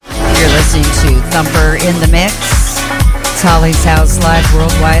thumper in the mix. It's Holly's House live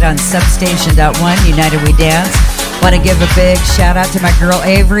worldwide on Substation.1, United We Dance. Want to give a big shout out to my girl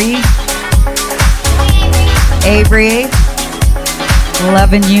Avery. Avery,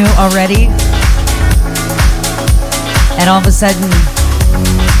 loving you already. And all of a sudden,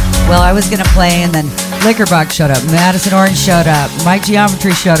 well, I was going to play, and then Liquorbox showed up, Madison Orange showed up, Mike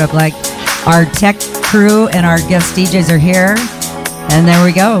Geometry showed up. Like, our tech crew and our guest DJs are here, and there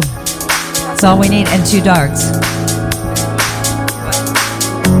we go. That's all we need, and 2 dogs.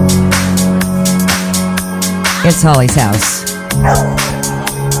 It's Holly's House.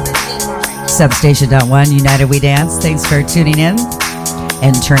 Substation.1, United We Dance. Thanks for tuning in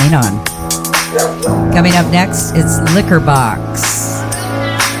and turning on. Coming up next, it's Liquorbox.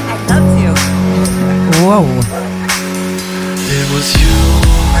 I love you. Whoa. It was you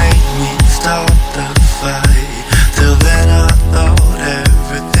who made me start the fight. Till then I thought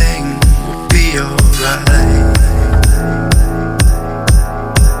everything would be alright.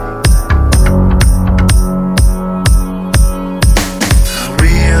 I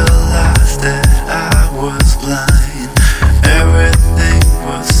realized that I was blind. Everything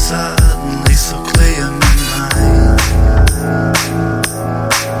was suddenly so clear in my mind.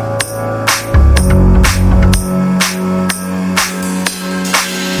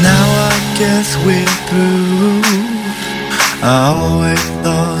 Now I guess we're through. I always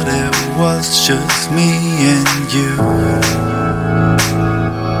thought it was just me and you.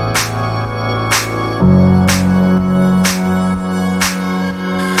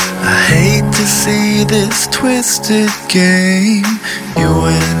 I hate to see this twisted game. You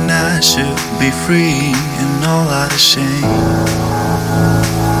and I should be free and all out of shame.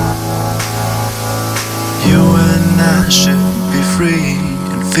 You and I should be free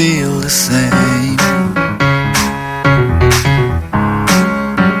and feel the same.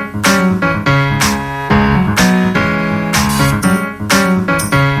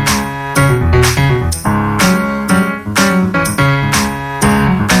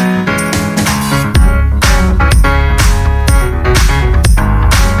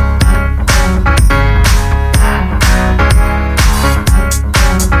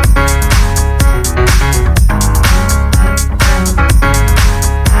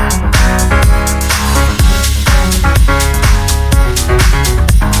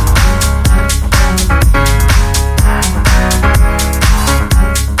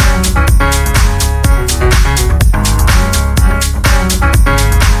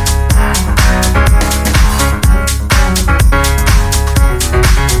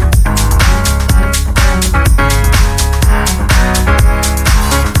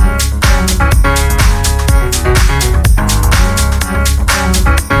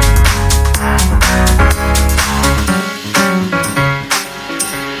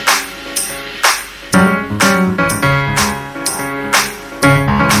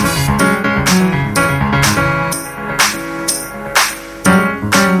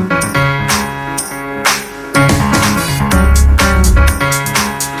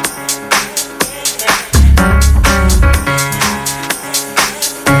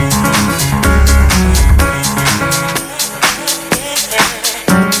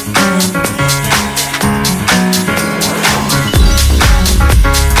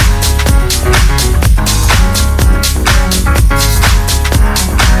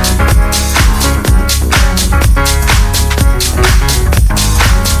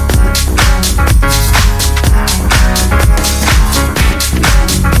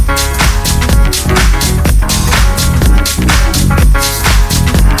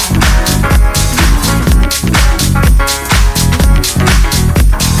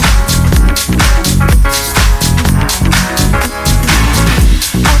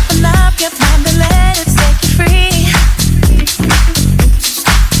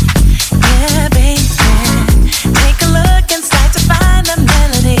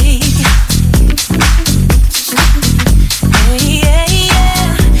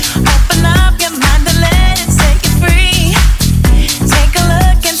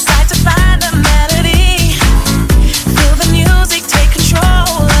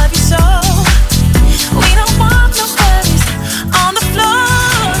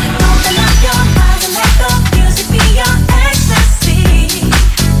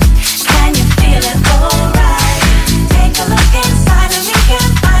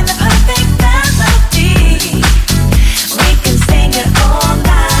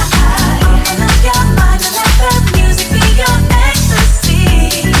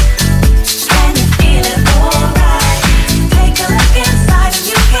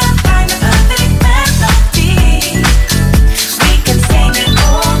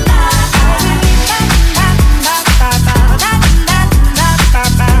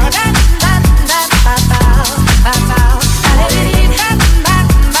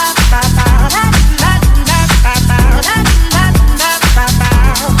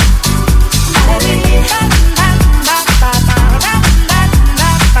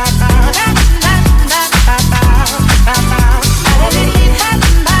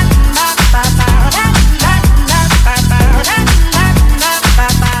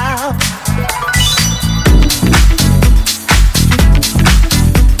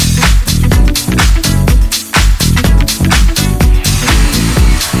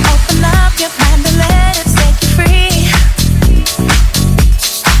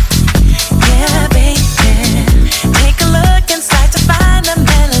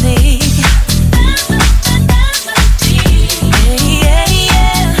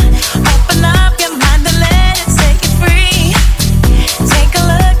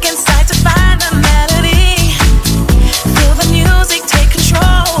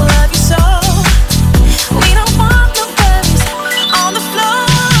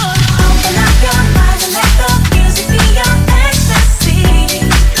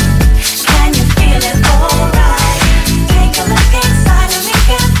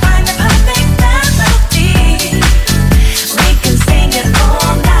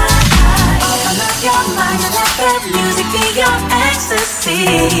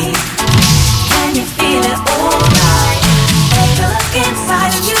 melody. Can you feel it alright? Take a look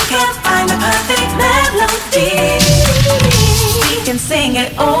inside and you can find the perfect melody. We can sing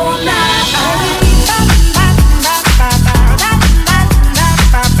it all night.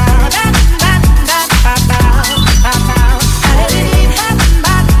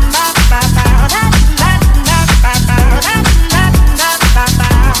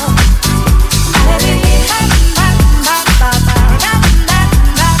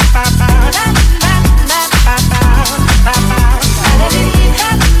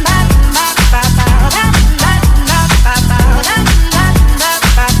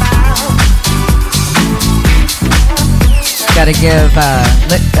 Got to give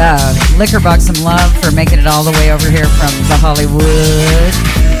Liquorbox some love for making it all the way over here from the Hollywood.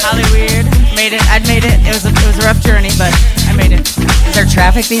 Hollywood. Made it. I'd made it. It was a rough journey, but I made it. Is there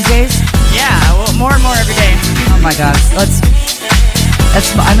traffic these days? Yeah, well, more and more every day. Oh my gosh. I'm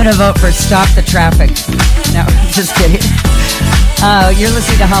going to vote for stop the traffic. No, just kidding. You're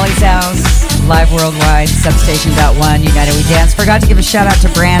listening to Holly's House, live worldwide, Substation.1, United We Dance. Forgot to give a shout out to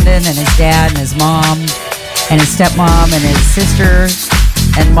Brandon and his dad and his mom and his stepmom and his sister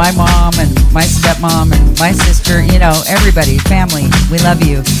and my mom and my stepmom and my sister, you know, everybody, family, we love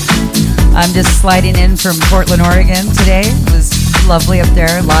you. I'm just sliding in from Portland, Oregon today. It was lovely up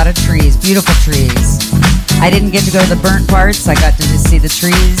there, a lot of trees, beautiful trees. I didn't get to go to the burnt parts. I got to just see the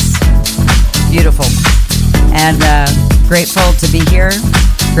trees. Beautiful. And grateful to be here,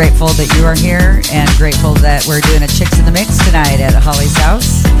 grateful that you are here, and grateful that we're doing a Chicks in the Mix tonight at Holly's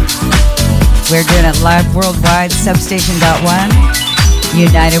House. We're doing it live worldwide, Substation.1,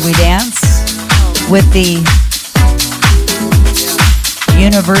 United We Dance, with the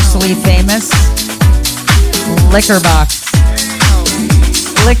universally famous Liquorbox.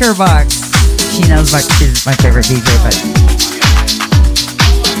 Liquorbox. She knows she's my favorite DJ, but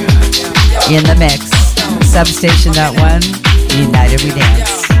in the mix, Substation.1, United We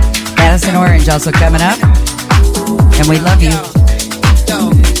Dance. Madison Orange also coming up, and we love you.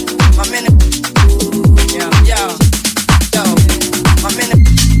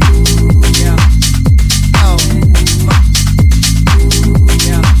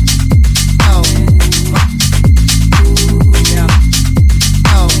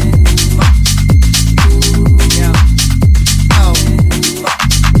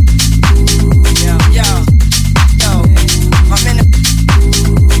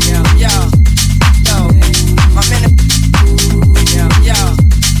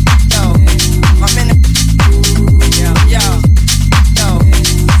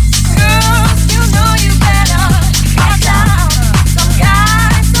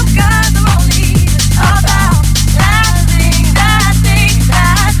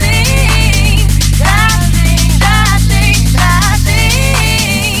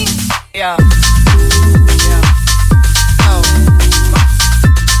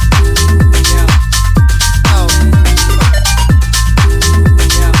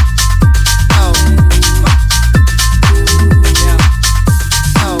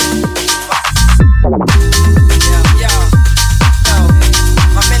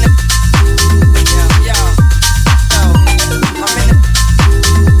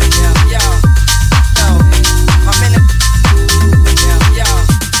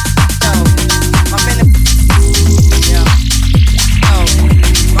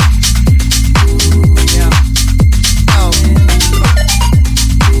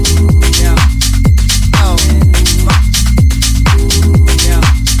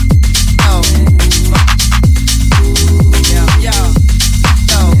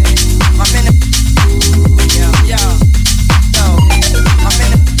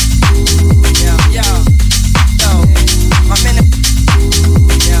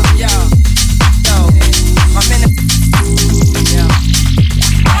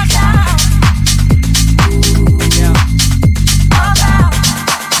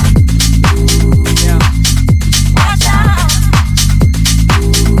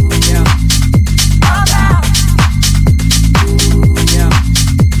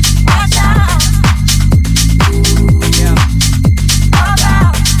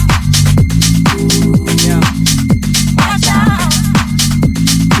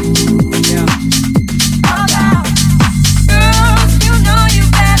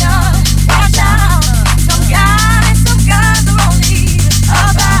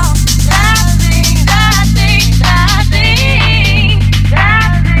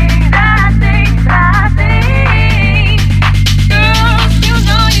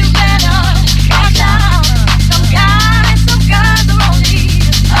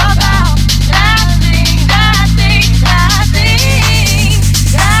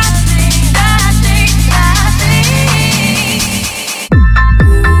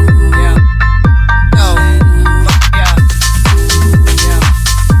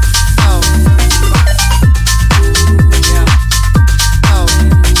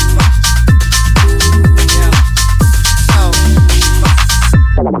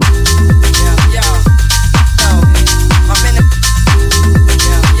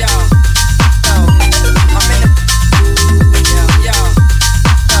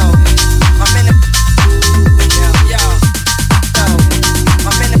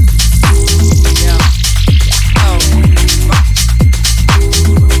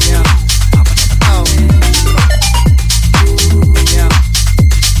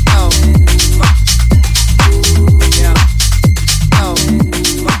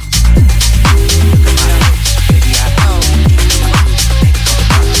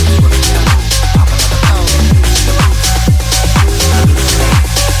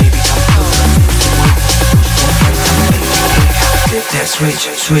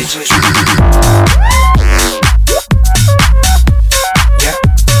 switch, switch.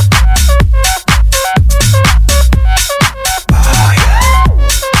 Yeah. Oh, yeah.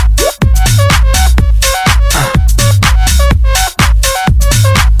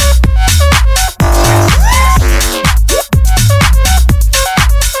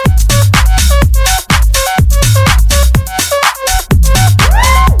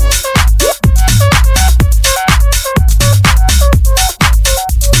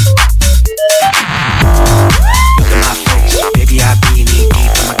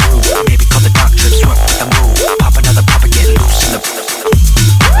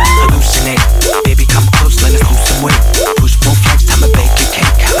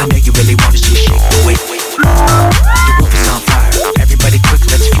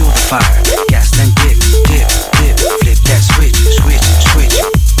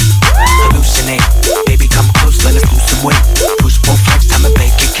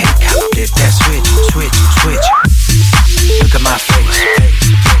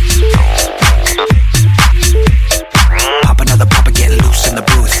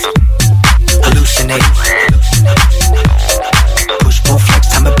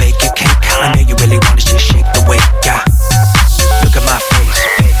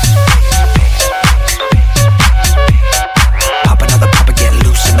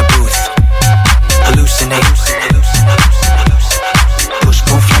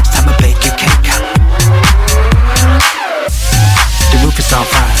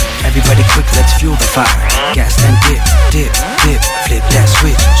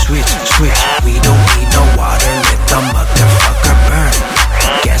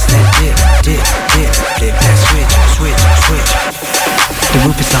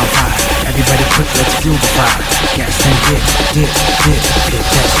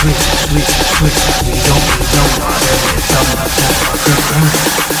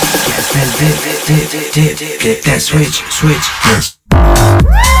 Flip that switch, switch, yes.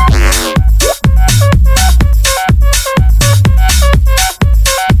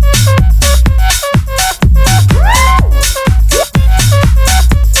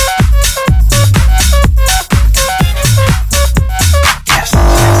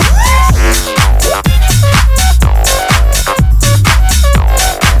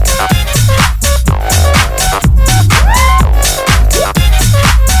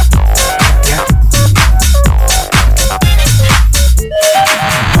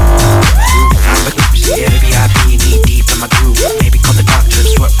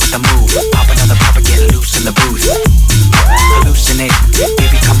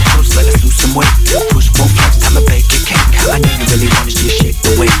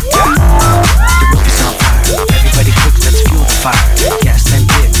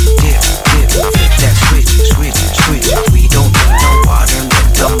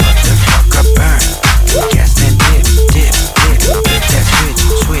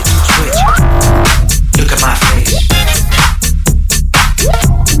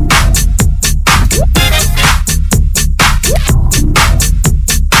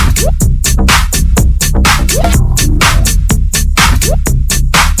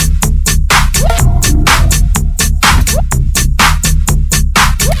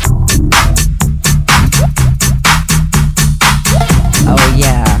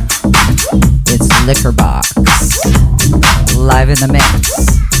 Liquorbox, live in the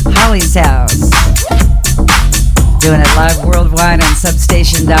mix. Holly's house, doing it live worldwide on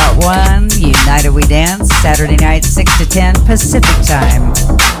Substation.1. United We Dance, Saturday night, 6 to 10 Pacific time.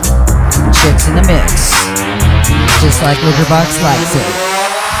 Chicks in the mix, just like Liquorbox likes it.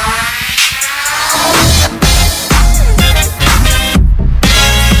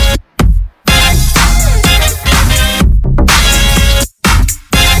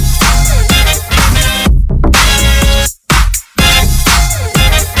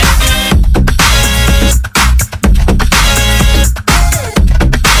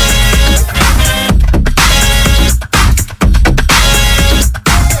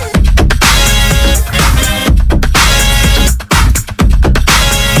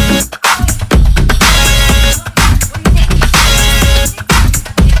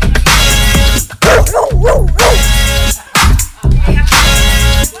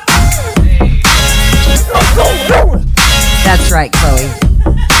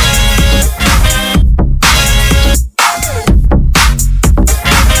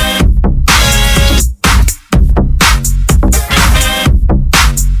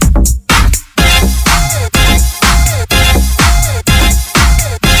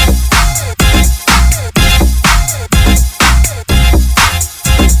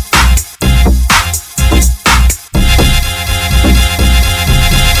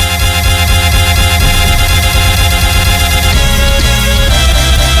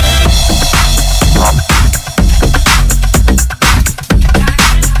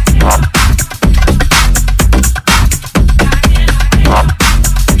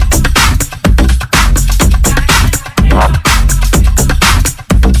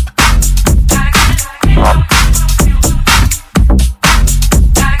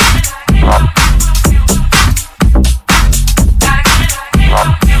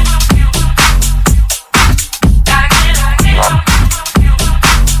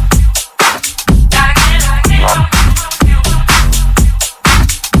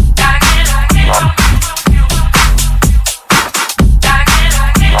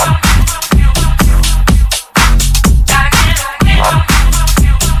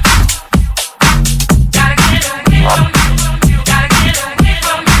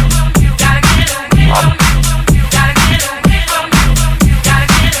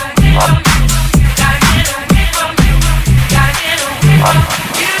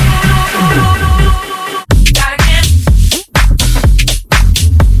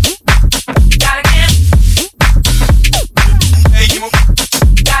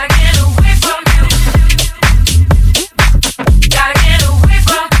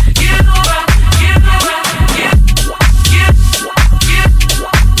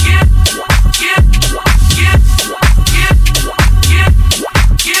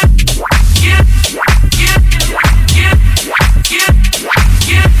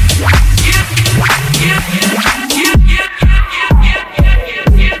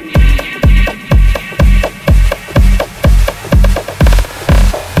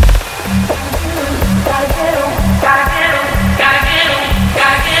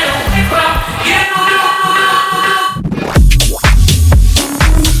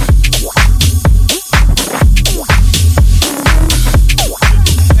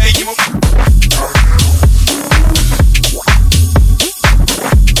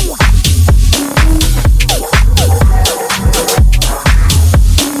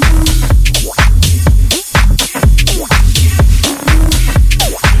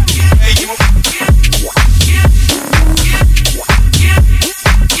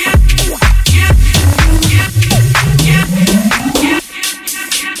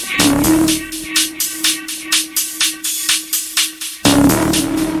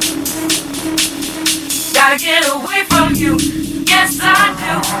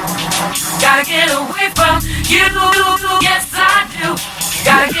 you. Yes, I do.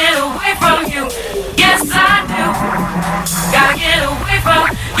 Gotta get away from you. Yes, I do. Gotta get away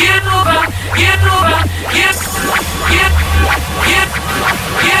from you,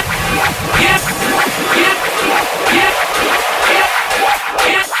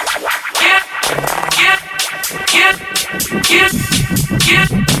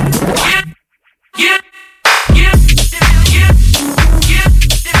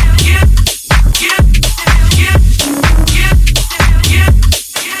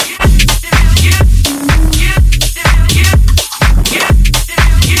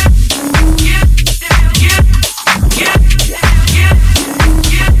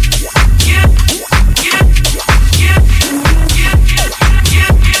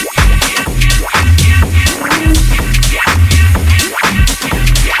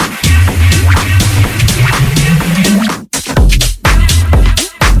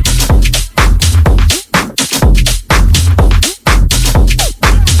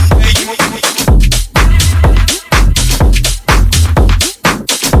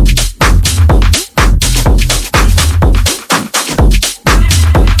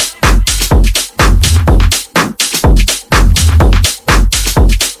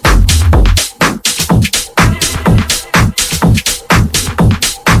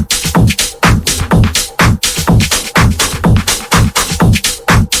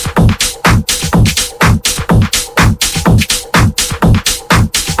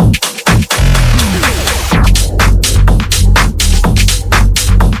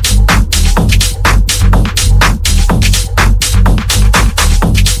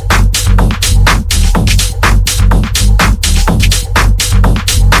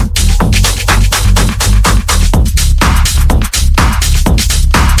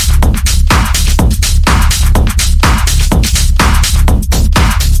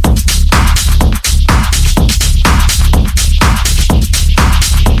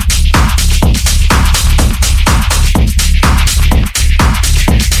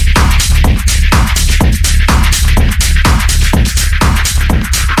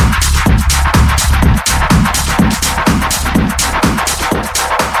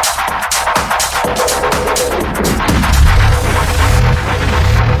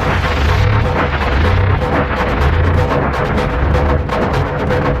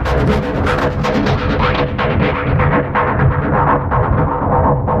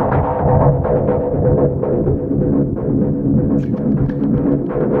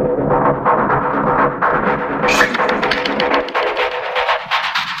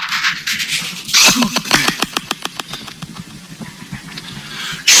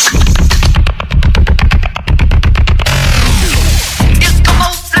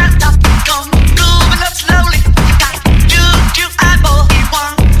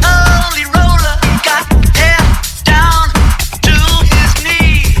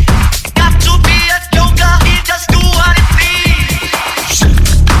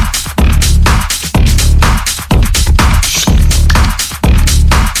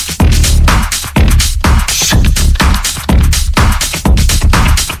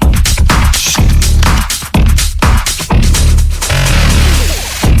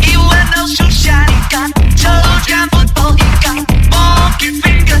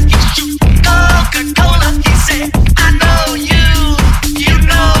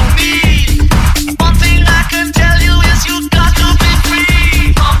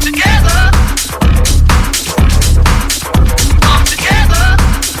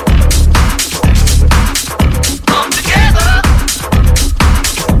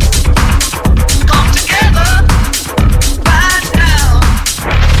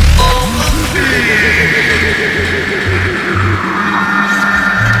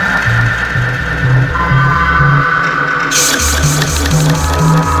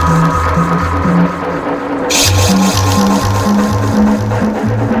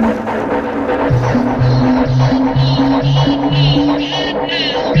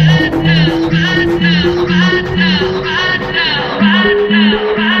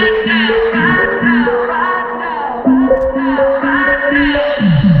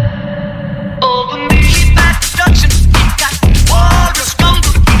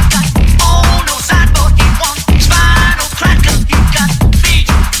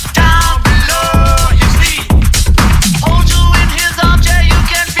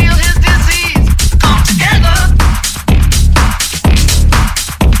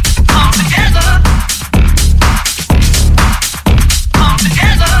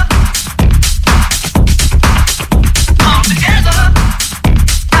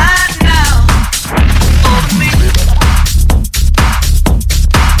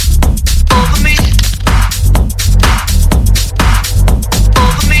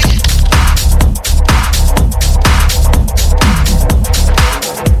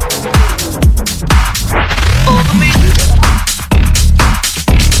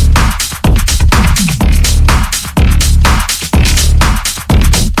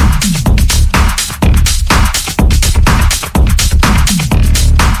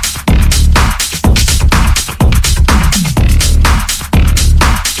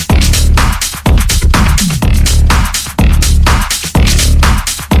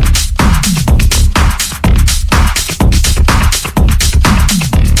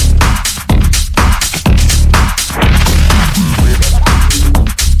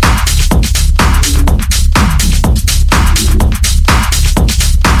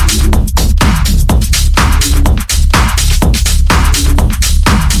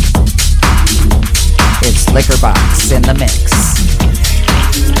 Liquorbox in the mix.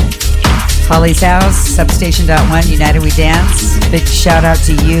 Holly's House, Substation.1, United We Dance. Big shout out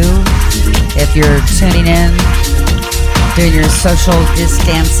to you if you're tuning in, doing your social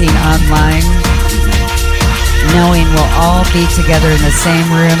distancing online, knowing we'll all be together in the same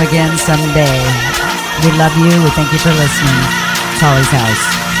room again someday. We love you. We thank you for listening. It's Holly's House.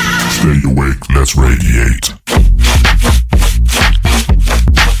 Stay awake, let's radiate.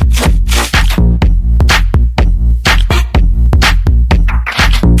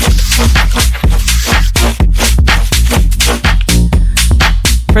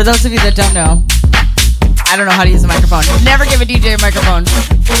 For those of you that don't know, I don't know how to use a microphone. Never give a DJ a microphone.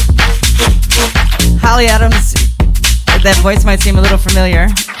 Holly Adams, that voice might seem a little familiar.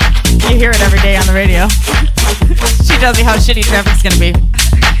 You hear it every day on the radio. She tells you how shitty traffic's gonna be.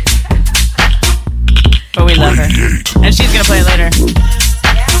 But we love her. And she's gonna play later.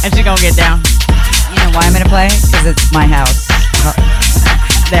 And she's gonna get down. You know why I'm gonna play? Because it's my house.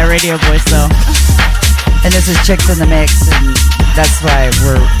 That radio voice though. And this is Chicks in the Mix, and that's why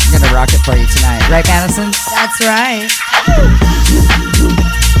we're gonna rock it for you tonight. Right, Madison? That's right.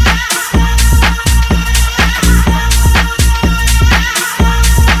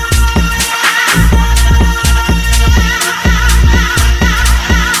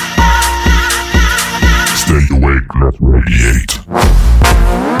 Stay awake, let's radiate.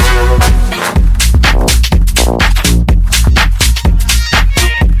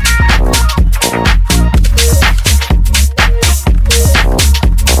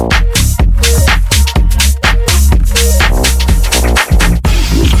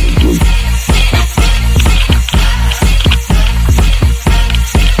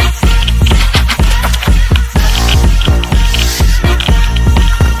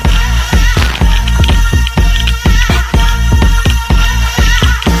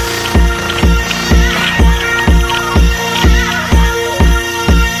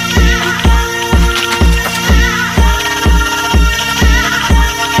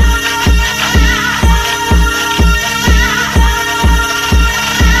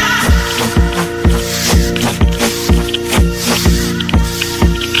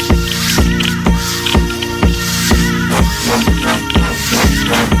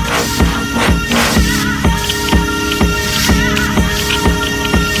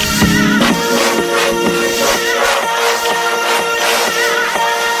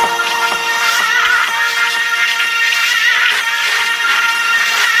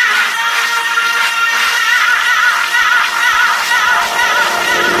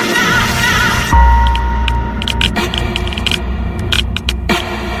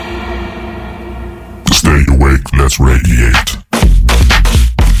 Let's radiate.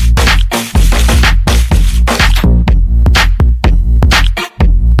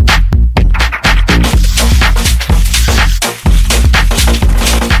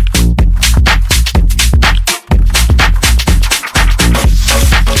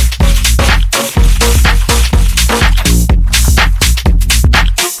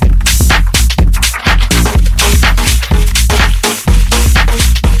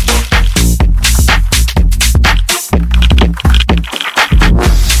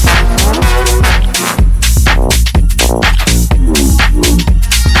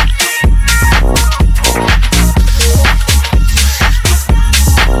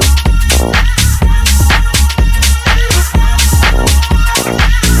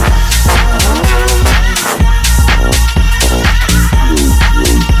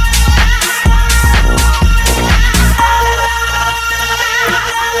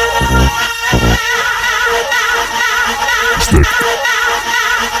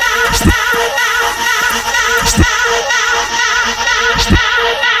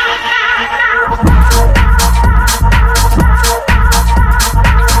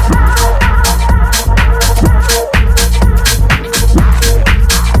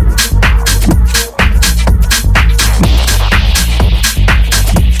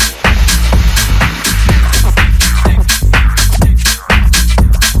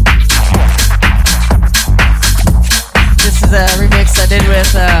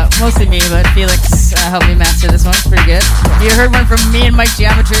 Mostly me, but Felix helped me master this one. It's pretty good. You heard one from me and Mike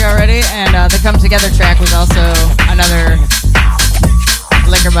Geometry already, and the Come Together track was also another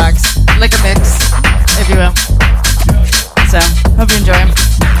Liquorbox, liquor mix, if you will. So, hope you enjoy them.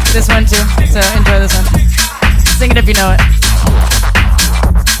 This one too, so enjoy this one. Sing it if you know it.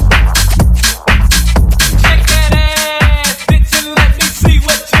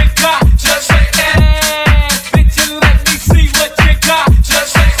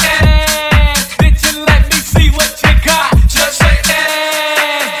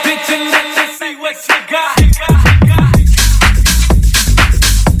 Got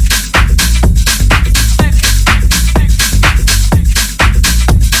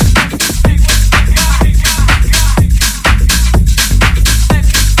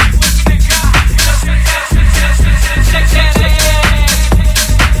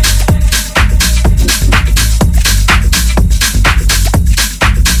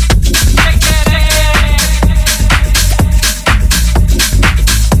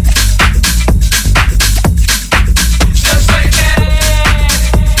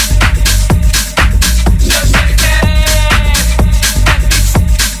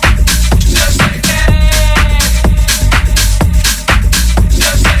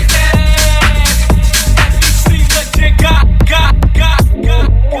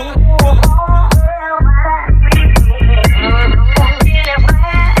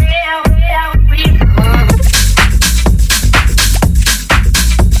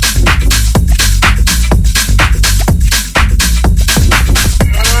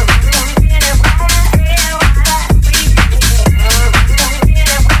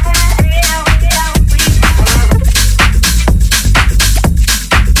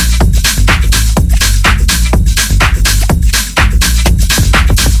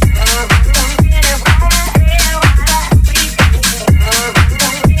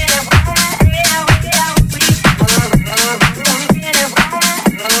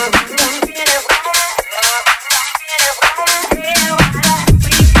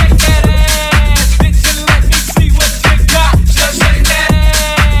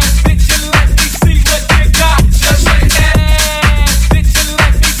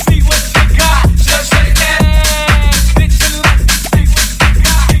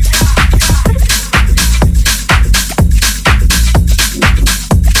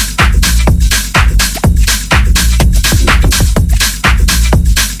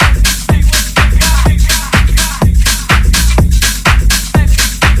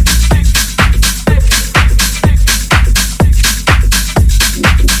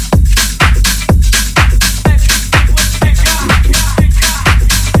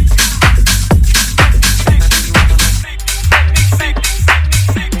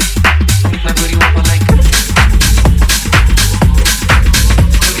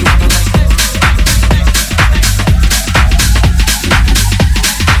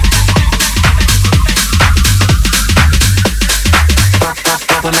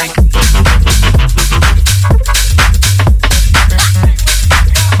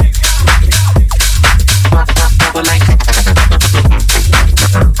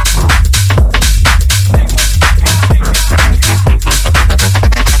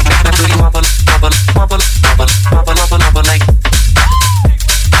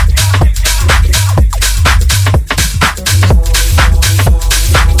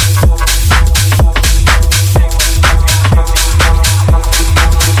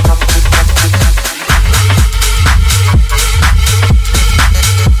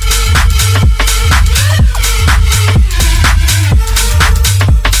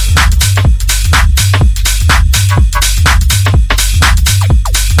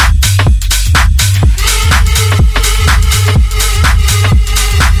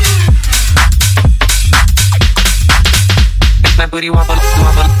booty wobble,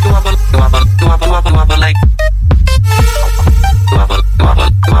 wobble, wobble, wobble, wobble, wobble, wobble like. Wobble, wobble,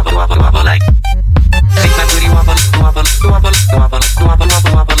 wobble, wobble, wobble like. Make my booty wobble, wobble, wobble, wobble, wobble,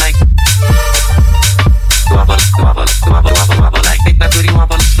 wobble, wobble like. Wobble, wobble, wobble, wobble, wobble like. Make my booty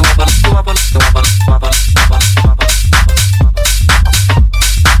wobble, wobble, wobble, wobble, wobble, wobble, wobble.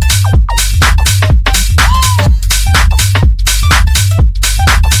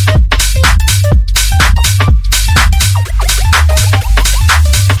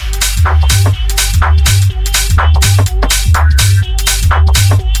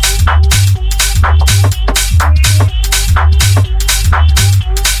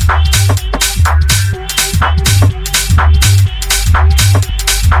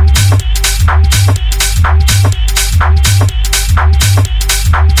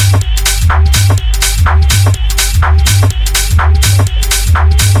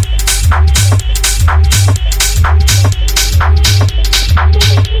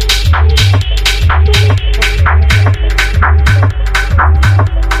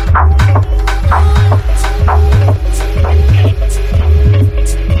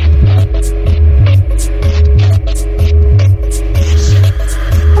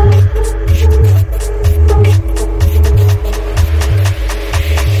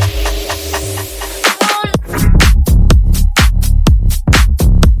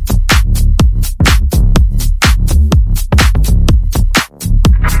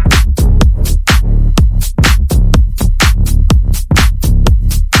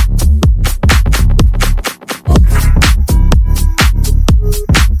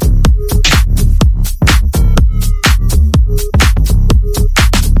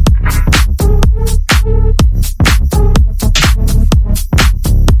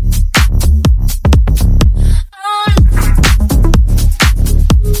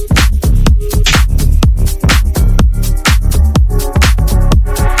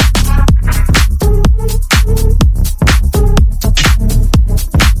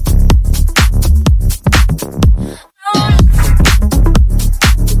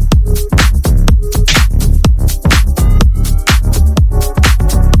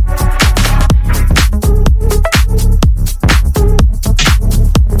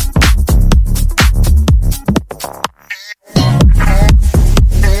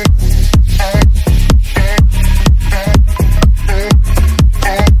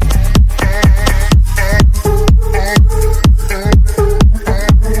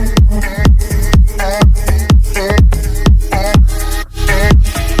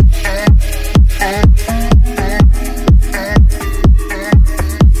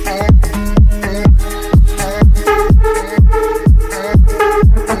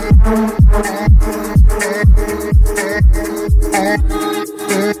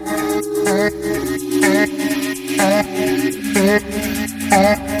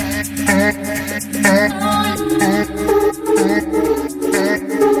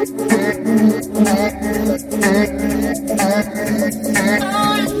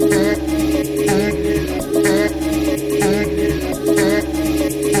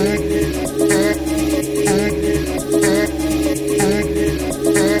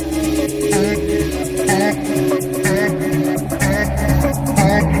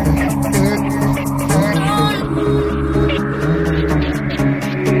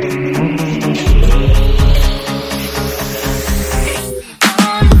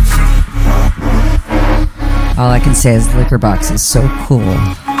 All I can say is Liquorbox is so cool.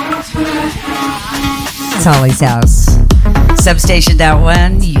 It's Holly's house.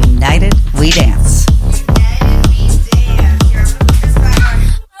 Substation.1, United We Dance.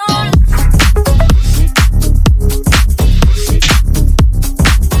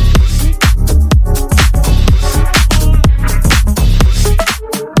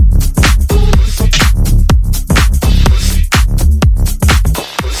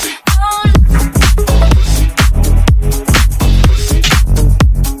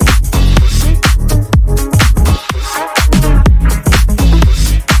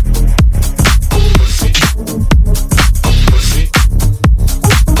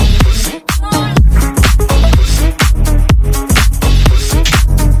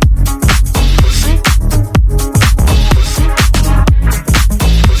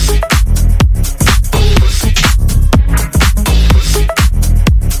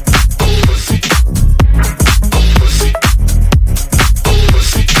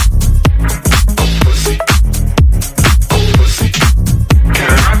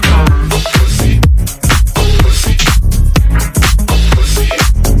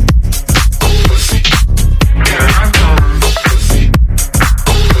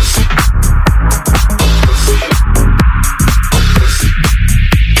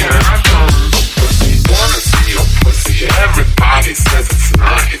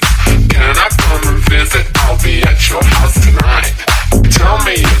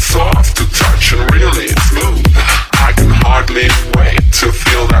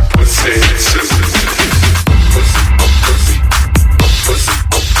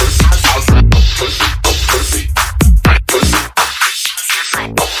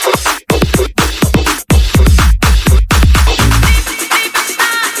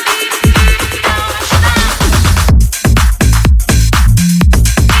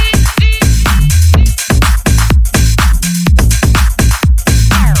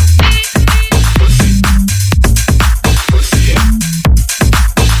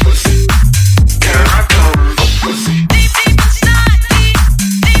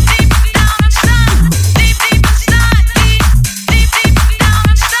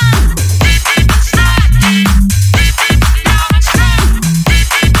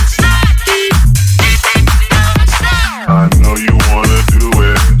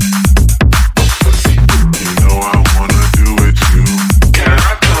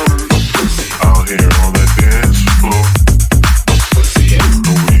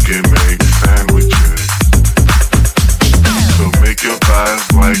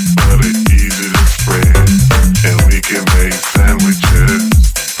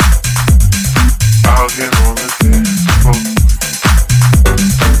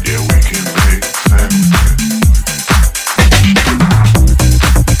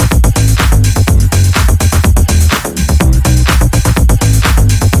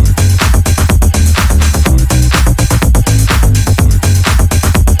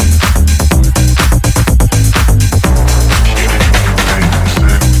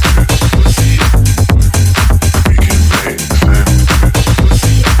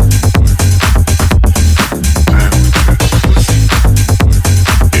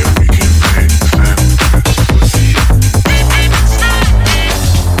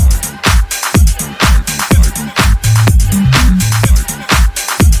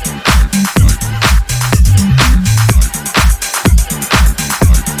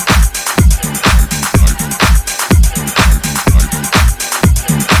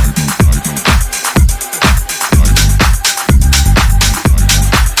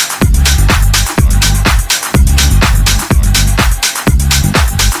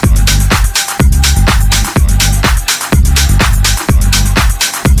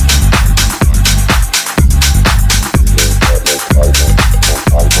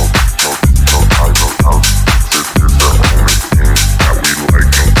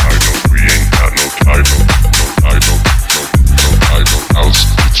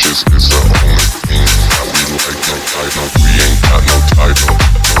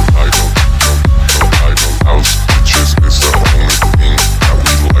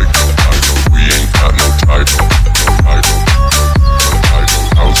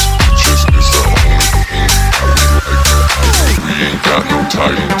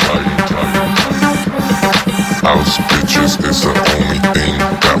 House bitches is the only thing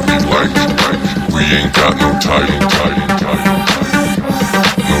that we like. We ain't got no title.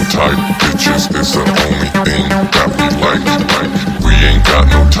 No type bitches is the only thing that we like. We ain't got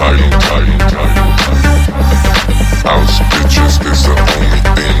no title. House bitches is the only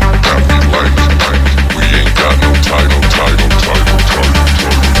thing that we like. We ain't got no title.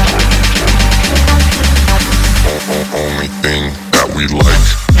 Only thing that we like.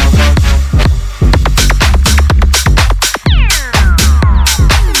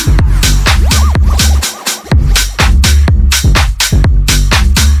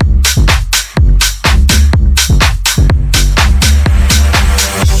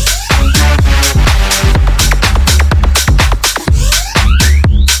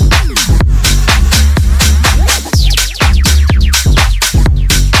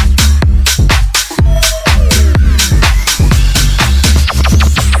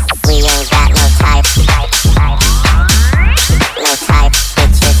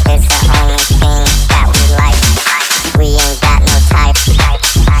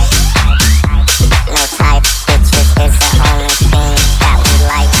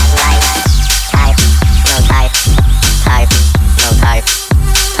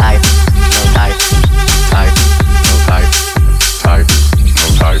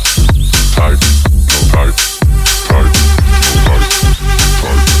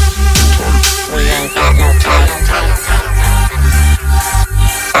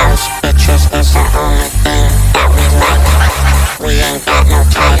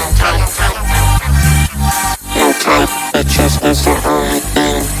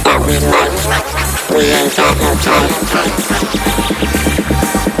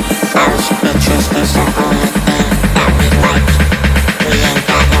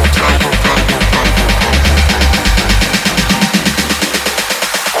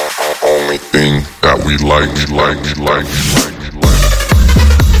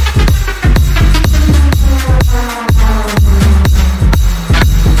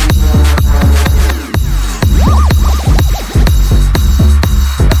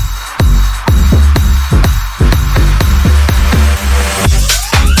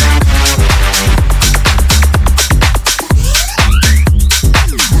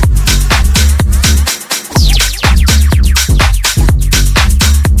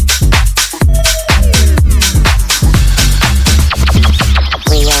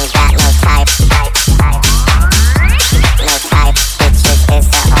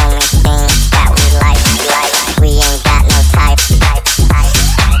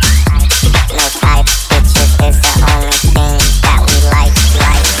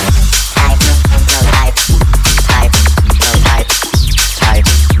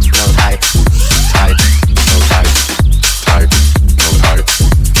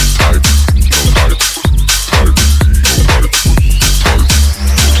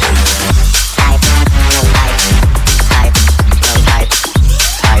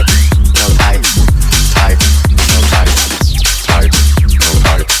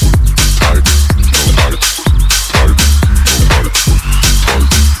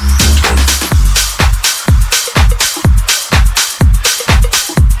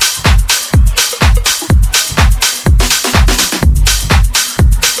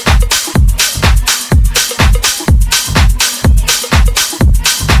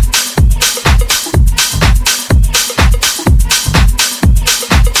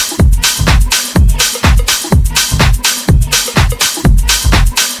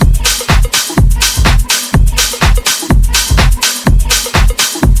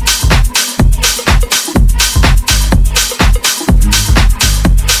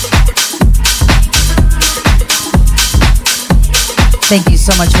 Thank you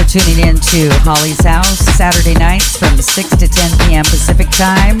so much for tuning in to Holly's House, Saturday nights from 6 to 10 p.m. Pacific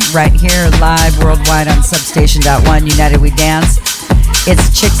Time, right here live worldwide on Substation.1, United We Dance.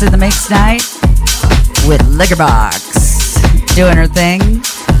 It's Chicks in the Mix night with Liquorbox doing her thing.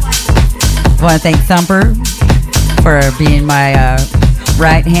 I want to thank Thumper for being my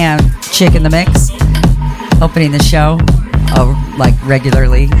right-hand chick in the mix, opening the show like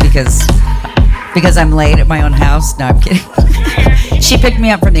regularly because I'm late at my own house. No, I'm kidding. She picked me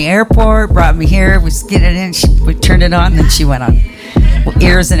up from the airport, brought me here. We skidded in. We turned it on, and then she went on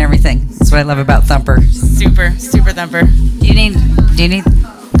ears and everything. That's what I love about Thumper. Super Thumper. Do you need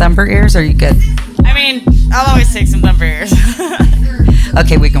Thumper ears? Or are you good? I mean, I'll always take some Thumper ears.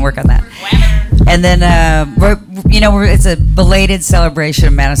 Okay, we can work on that. And then it's a belated celebration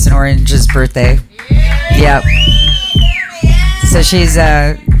of Madison Orange's birthday. Yep. So she's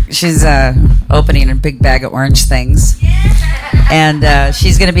she's opening a big bag of orange things, and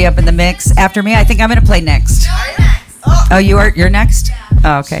she's gonna be up in the mix after me. I think I'm gonna play next. Oh, you're next.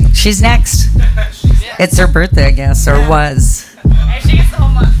 Oh, okay, she's next. It's her birthday, I guess, or was. And she gets the whole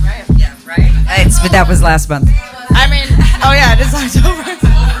month, right? Yeah, right. But that was last month. I mean, oh yeah, it is October.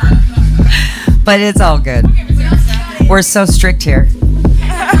 But it's all good. We're so strict here.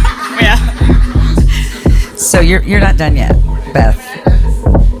 Yeah. So you're not done yet, Beth.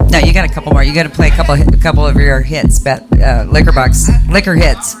 No, you got a couple more. You got to play a couple of your hits, Beth. Liquorbox liquor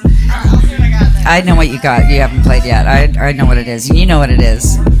hits. I know what you got. You haven't played yet. I know what it is. You know what it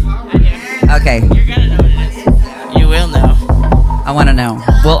is. Okay. You're gonna know what it is. You will know. I want to know.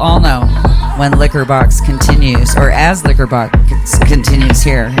 We'll all know when Liquorbox continues, or as Liquorbox continues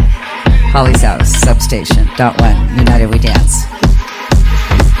here. Holly's House, Substation, .1, United We Dance.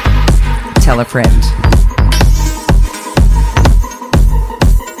 Tell a friend.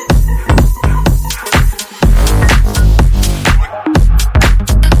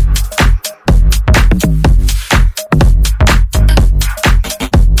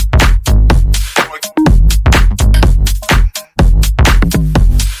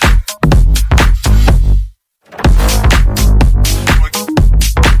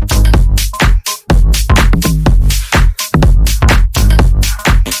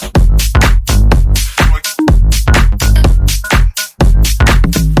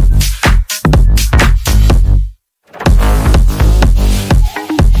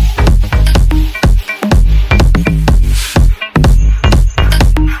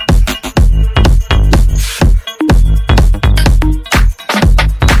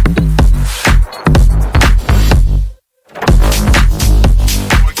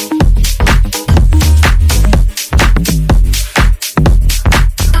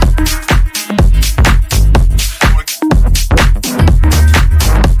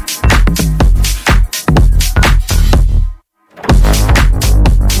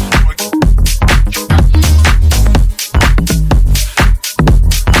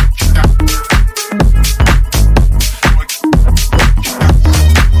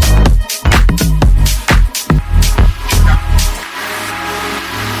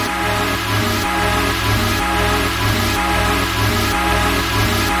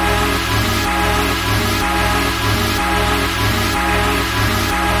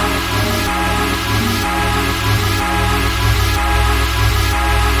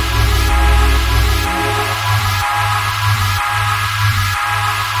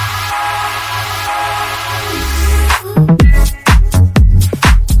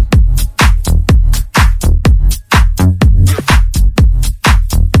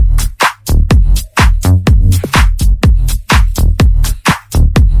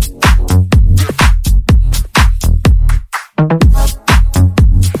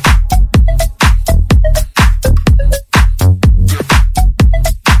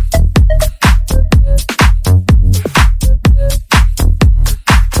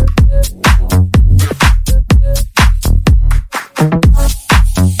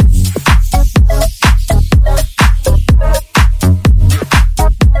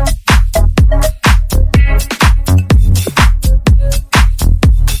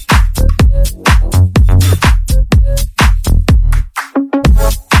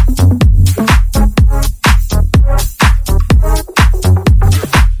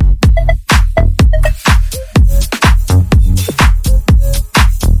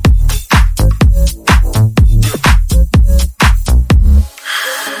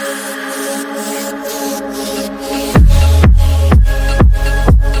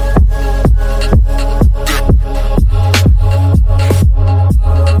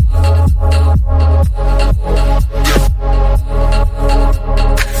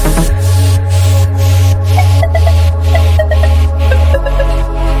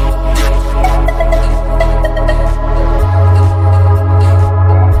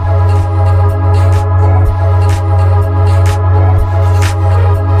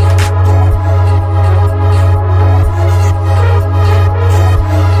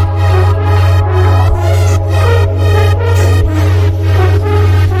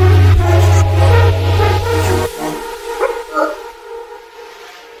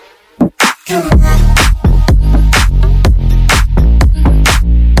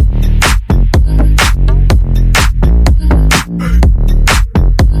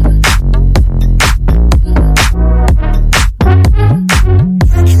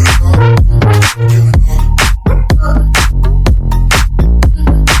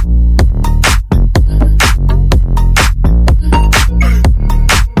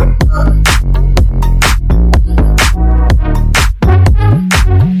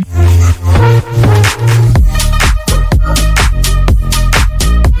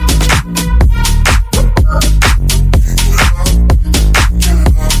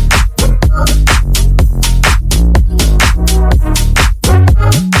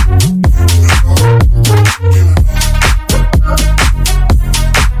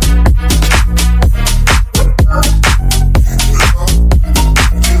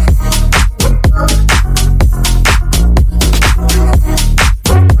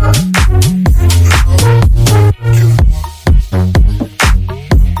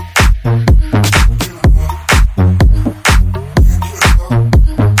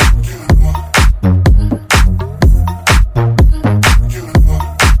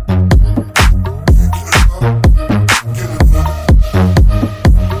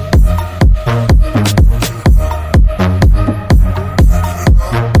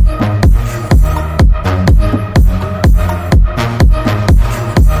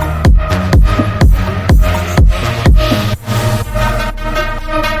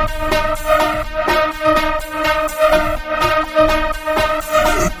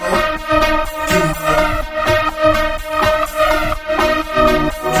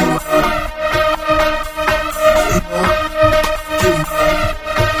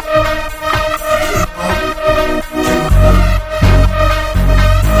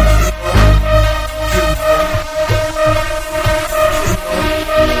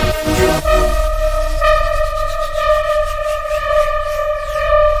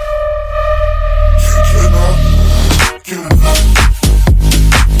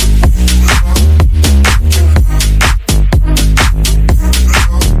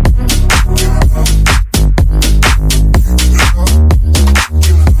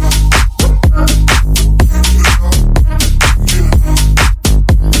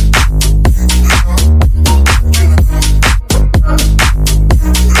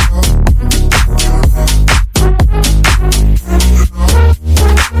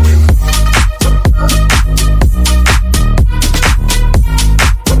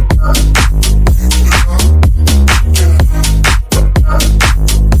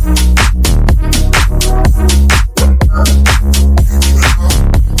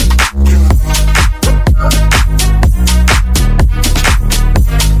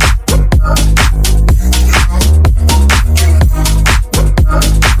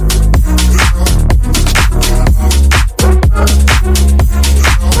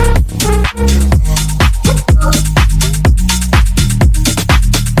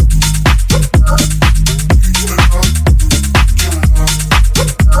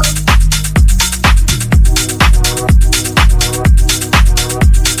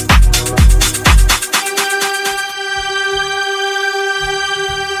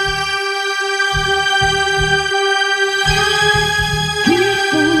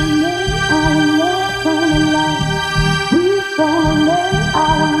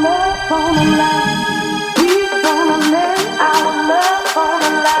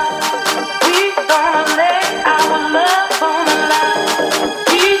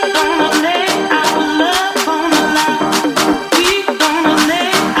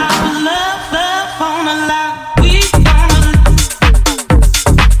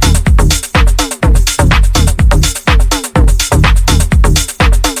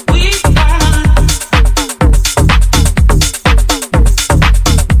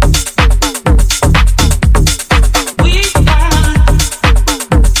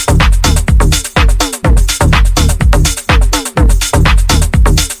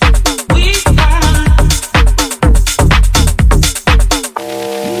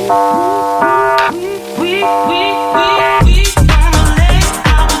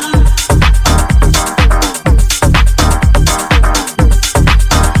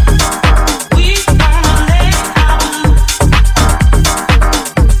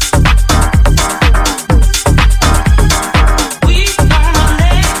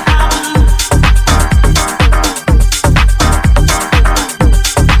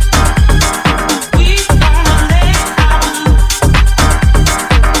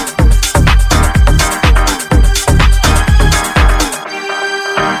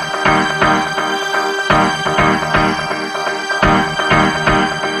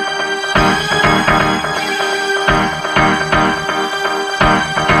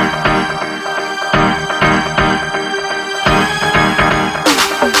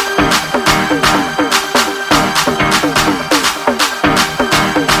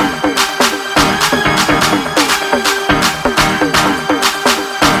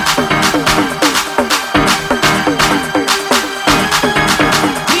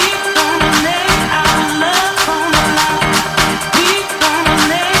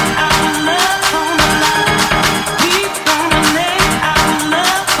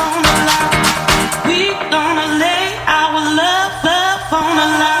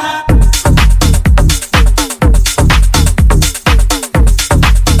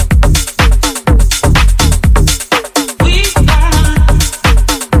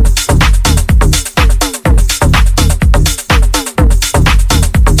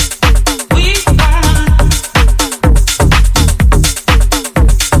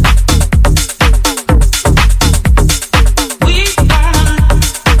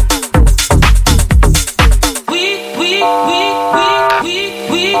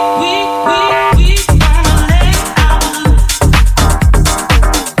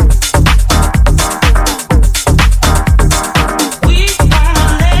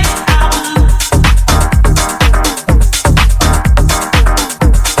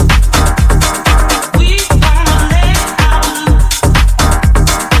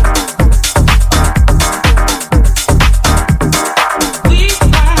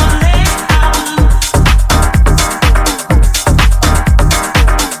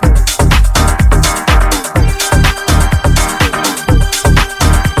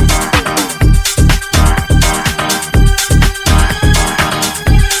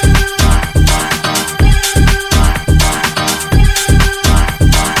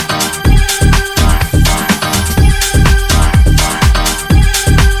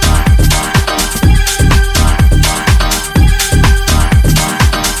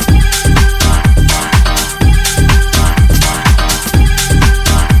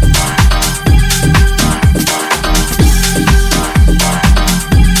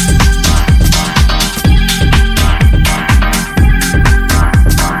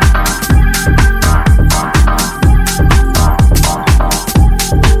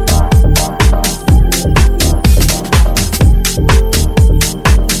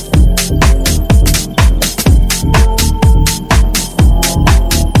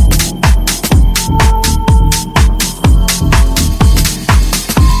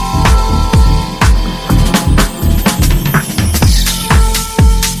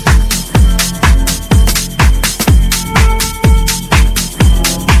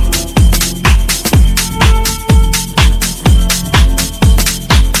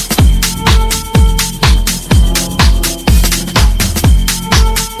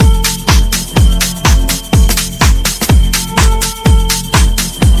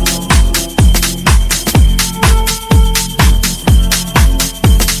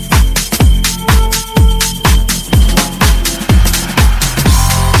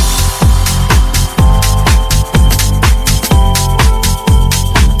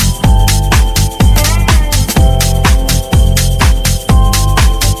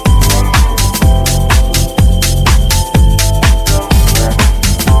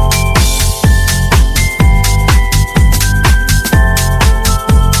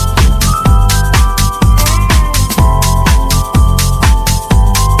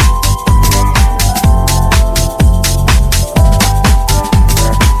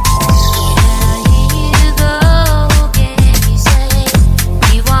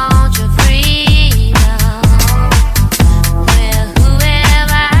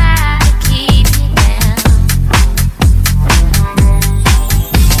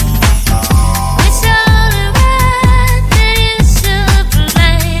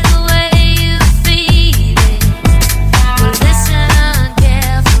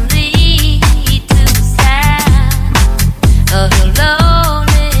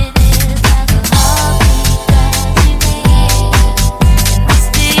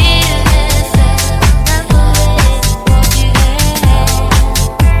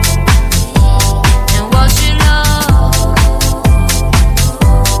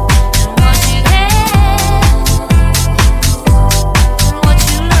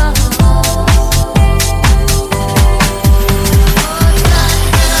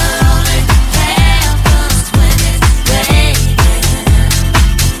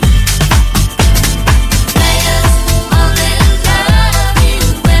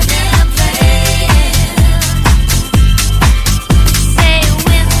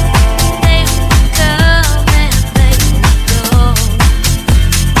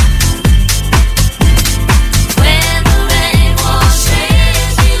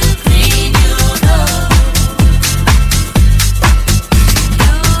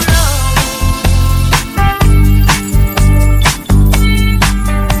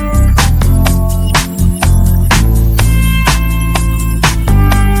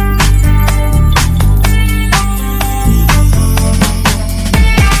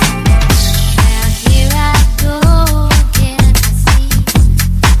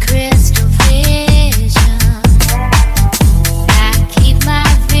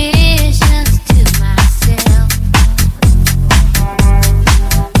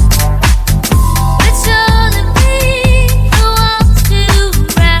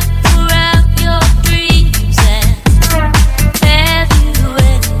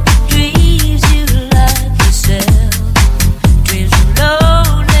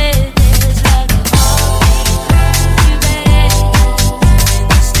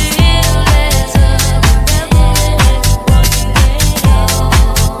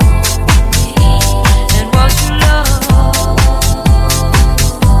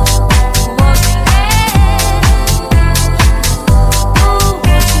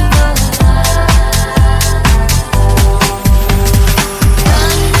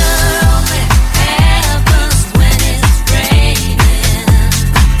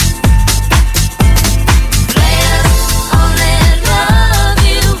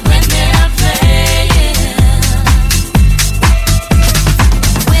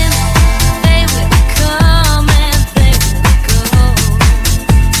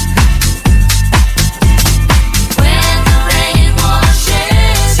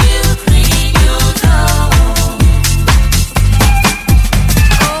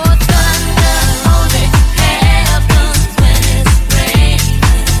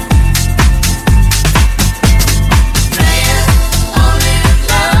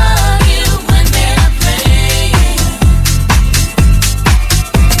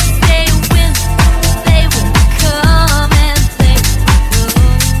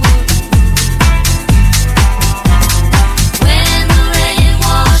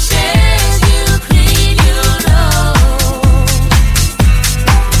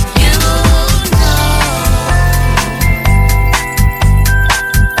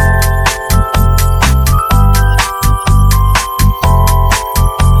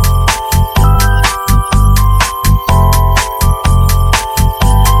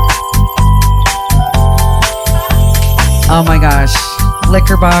 Oh my gosh.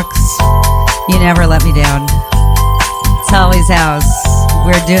 Liquorbox, you never let me down. Holly's house.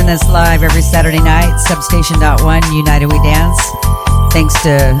 We're doing this live every Saturday night. Substation.1, United We Dance. Thanks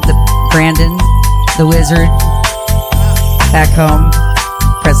to Brandon, the wizard, back home.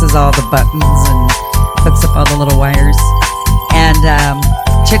 Presses all the buttons and hooks up all the little wires. And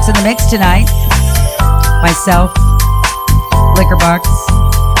Chicks in the Mix tonight. Myself, Liquorbox,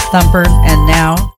 Thumper, and now